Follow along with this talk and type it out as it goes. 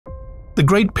The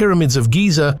Great Pyramids of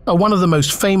Giza are one of the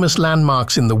most famous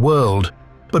landmarks in the world.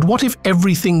 But what if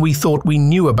everything we thought we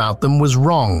knew about them was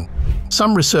wrong?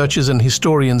 Some researchers and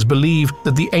historians believe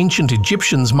that the ancient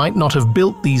Egyptians might not have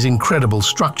built these incredible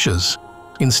structures.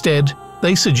 Instead,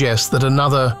 they suggest that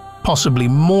another, possibly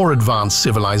more advanced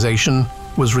civilization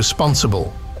was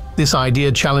responsible. This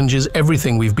idea challenges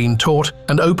everything we've been taught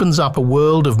and opens up a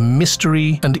world of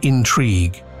mystery and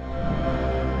intrigue.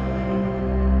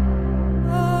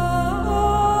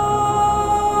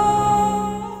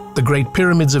 The Great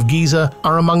Pyramids of Giza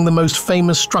are among the most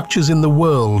famous structures in the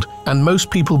world, and most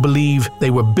people believe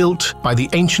they were built by the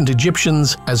ancient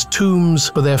Egyptians as tombs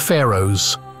for their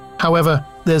pharaohs. However,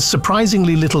 there's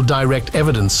surprisingly little direct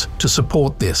evidence to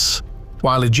support this.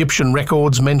 While Egyptian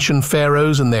records mention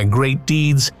pharaohs and their great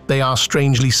deeds, they are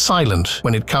strangely silent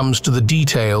when it comes to the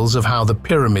details of how the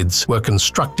pyramids were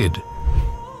constructed.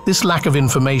 This lack of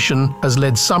information has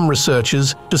led some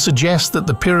researchers to suggest that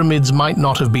the pyramids might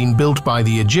not have been built by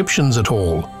the Egyptians at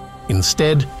all.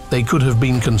 Instead, they could have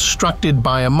been constructed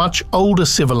by a much older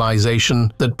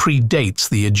civilization that predates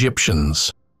the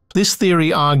Egyptians. This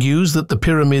theory argues that the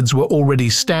pyramids were already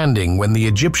standing when the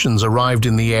Egyptians arrived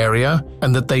in the area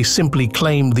and that they simply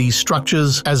claimed these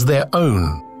structures as their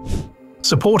own.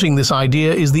 Supporting this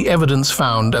idea is the evidence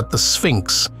found at the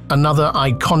Sphinx, another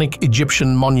iconic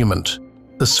Egyptian monument.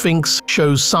 The Sphinx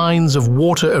shows signs of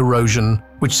water erosion,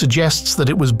 which suggests that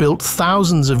it was built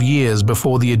thousands of years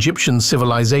before the Egyptian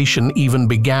civilization even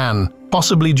began,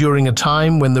 possibly during a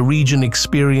time when the region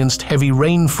experienced heavy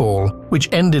rainfall,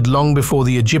 which ended long before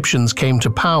the Egyptians came to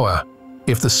power.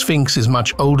 If the Sphinx is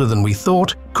much older than we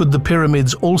thought, could the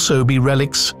pyramids also be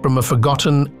relics from a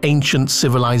forgotten ancient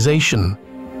civilization?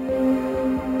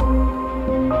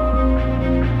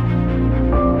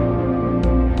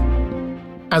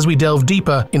 As we delve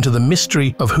deeper into the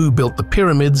mystery of who built the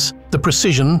pyramids, the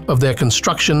precision of their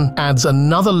construction adds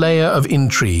another layer of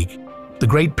intrigue. The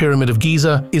Great Pyramid of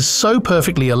Giza is so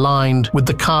perfectly aligned with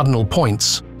the cardinal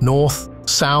points, north,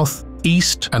 south,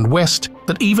 east, and west,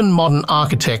 that even modern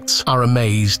architects are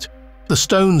amazed. The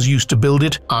stones used to build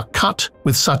it are cut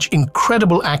with such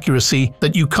incredible accuracy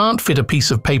that you can't fit a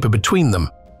piece of paper between them.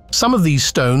 Some of these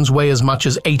stones weigh as much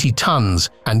as 80 tons,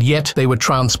 and yet they were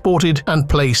transported and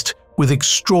placed with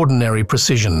extraordinary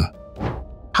precision.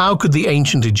 How could the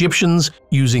ancient Egyptians,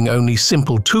 using only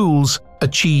simple tools,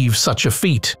 achieve such a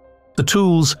feat? The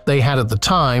tools they had at the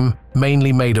time,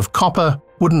 mainly made of copper,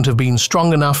 wouldn't have been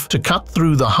strong enough to cut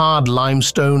through the hard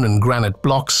limestone and granite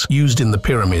blocks used in the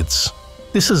pyramids.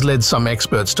 This has led some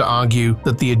experts to argue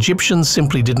that the Egyptians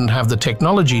simply didn't have the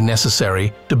technology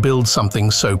necessary to build something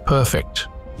so perfect.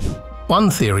 One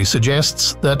theory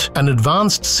suggests that an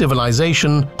advanced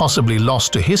civilization, possibly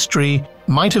lost to history,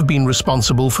 might have been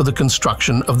responsible for the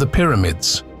construction of the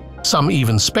pyramids. Some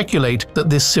even speculate that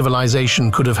this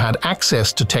civilization could have had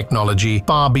access to technology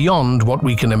far beyond what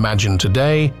we can imagine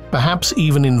today, perhaps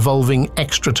even involving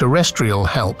extraterrestrial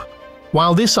help.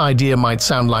 While this idea might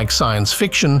sound like science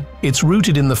fiction, it's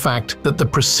rooted in the fact that the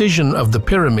precision of the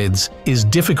pyramids is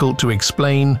difficult to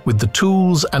explain with the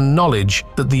tools and knowledge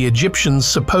that the Egyptians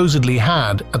supposedly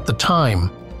had at the time.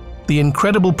 The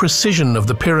incredible precision of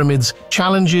the pyramids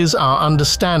challenges our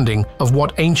understanding of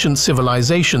what ancient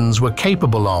civilizations were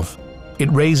capable of. It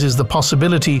raises the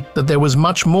possibility that there was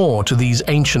much more to these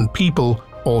ancient people,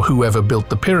 or whoever built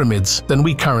the pyramids, than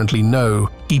we currently know,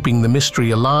 keeping the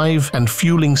mystery alive and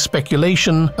fueling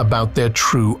speculation about their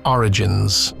true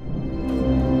origins.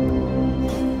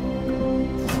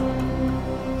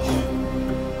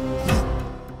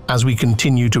 As we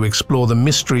continue to explore the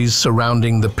mysteries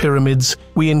surrounding the pyramids,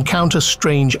 we encounter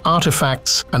strange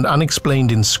artifacts and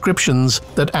unexplained inscriptions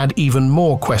that add even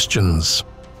more questions.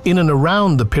 In and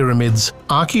around the pyramids,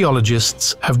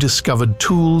 archaeologists have discovered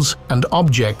tools and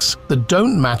objects that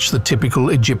don't match the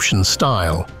typical Egyptian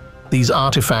style. These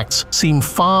artifacts seem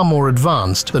far more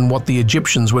advanced than what the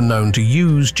Egyptians were known to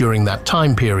use during that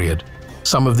time period.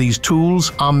 Some of these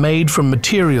tools are made from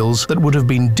materials that would have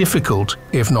been difficult,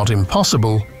 if not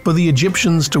impossible, for the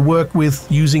Egyptians to work with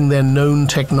using their known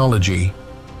technology.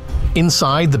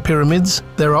 Inside the pyramids,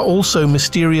 there are also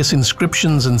mysterious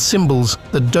inscriptions and symbols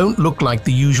that don't look like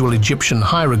the usual Egyptian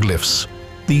hieroglyphs.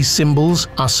 These symbols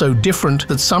are so different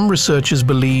that some researchers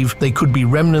believe they could be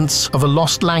remnants of a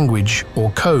lost language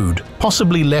or code,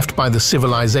 possibly left by the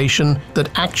civilization that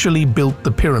actually built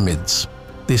the pyramids.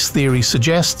 This theory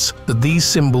suggests that these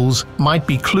symbols might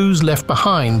be clues left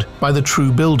behind by the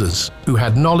true builders, who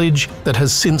had knowledge that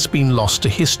has since been lost to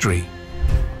history.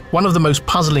 One of the most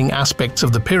puzzling aspects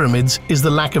of the pyramids is the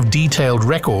lack of detailed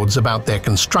records about their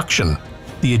construction.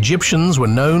 The Egyptians were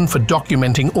known for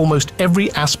documenting almost every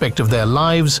aspect of their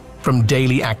lives, from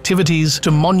daily activities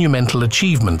to monumental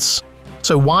achievements.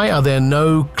 So why are there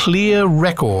no clear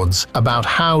records about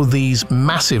how these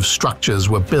massive structures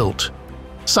were built?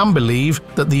 Some believe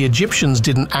that the Egyptians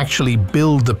didn't actually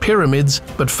build the pyramids,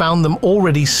 but found them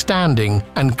already standing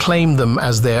and claimed them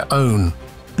as their own.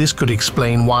 This could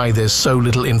explain why there's so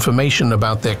little information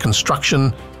about their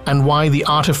construction and why the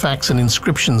artifacts and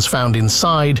inscriptions found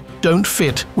inside don't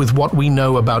fit with what we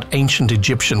know about ancient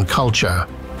Egyptian culture.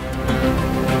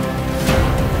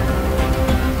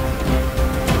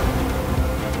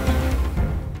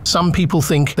 Some people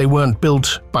think they weren't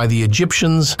built by the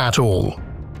Egyptians at all.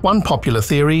 One popular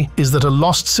theory is that a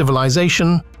lost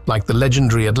civilization, like the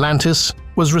legendary Atlantis,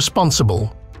 was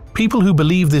responsible. People who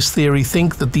believe this theory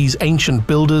think that these ancient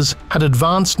builders had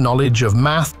advanced knowledge of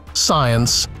math,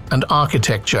 science, and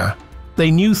architecture. They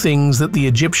knew things that the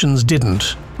Egyptians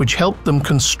didn't, which helped them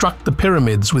construct the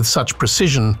pyramids with such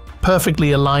precision,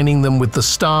 perfectly aligning them with the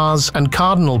stars and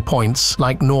cardinal points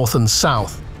like north and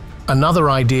south. Another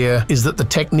idea is that the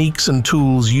techniques and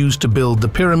tools used to build the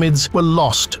pyramids were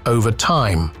lost over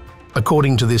time.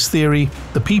 According to this theory,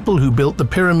 the people who built the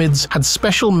pyramids had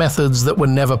special methods that were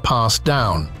never passed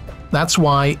down. That's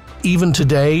why, even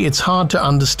today, it's hard to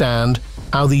understand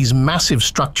how these massive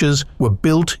structures were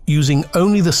built using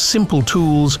only the simple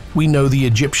tools we know the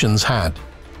Egyptians had.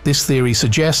 This theory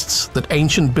suggests that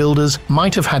ancient builders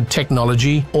might have had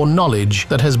technology or knowledge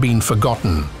that has been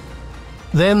forgotten.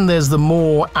 Then there's the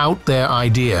more out-there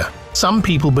idea. Some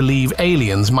people believe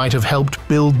aliens might have helped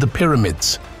build the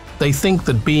pyramids. They think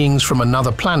that beings from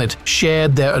another planet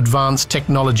shared their advanced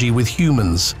technology with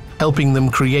humans, helping them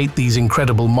create these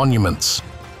incredible monuments.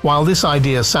 While this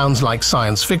idea sounds like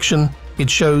science fiction, it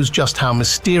shows just how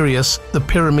mysterious the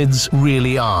pyramids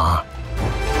really are.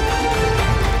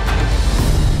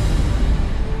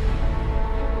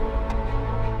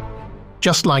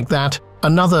 Just like that,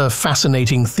 another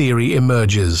fascinating theory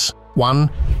emerges, one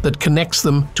that connects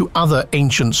them to other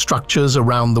ancient structures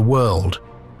around the world.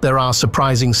 There are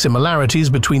surprising similarities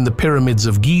between the pyramids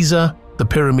of Giza, the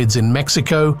pyramids in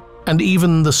Mexico, and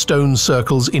even the stone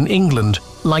circles in England,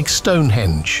 like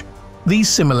Stonehenge. These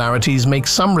similarities make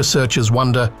some researchers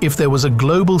wonder if there was a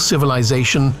global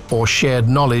civilization or shared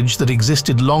knowledge that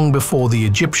existed long before the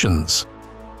Egyptians.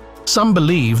 Some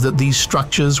believe that these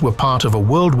structures were part of a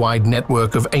worldwide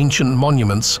network of ancient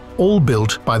monuments, all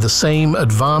built by the same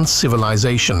advanced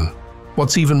civilization.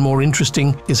 What's even more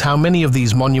interesting is how many of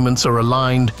these monuments are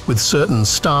aligned with certain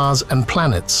stars and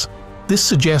planets. This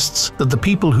suggests that the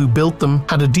people who built them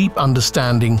had a deep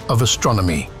understanding of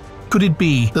astronomy. Could it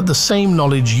be that the same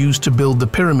knowledge used to build the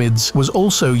pyramids was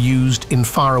also used in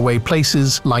faraway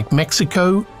places like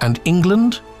Mexico and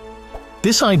England?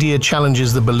 This idea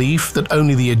challenges the belief that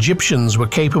only the Egyptians were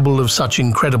capable of such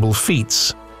incredible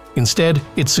feats. Instead,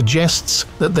 it suggests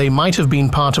that they might have been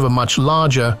part of a much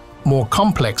larger, more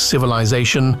complex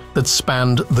civilization that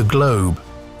spanned the globe.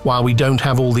 While we don't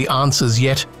have all the answers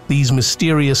yet, these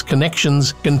mysterious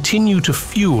connections continue to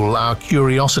fuel our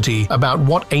curiosity about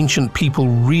what ancient people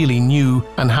really knew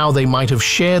and how they might have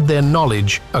shared their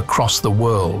knowledge across the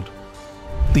world.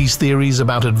 These theories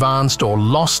about advanced or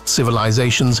lost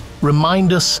civilizations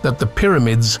remind us that the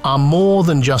pyramids are more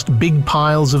than just big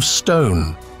piles of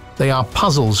stone. They are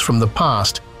puzzles from the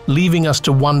past, leaving us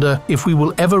to wonder if we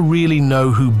will ever really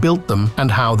know who built them and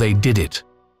how they did it.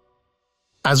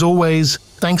 As always,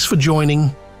 thanks for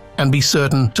joining, and be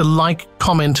certain to like,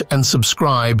 comment, and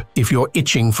subscribe if you're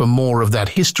itching for more of that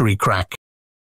history crack.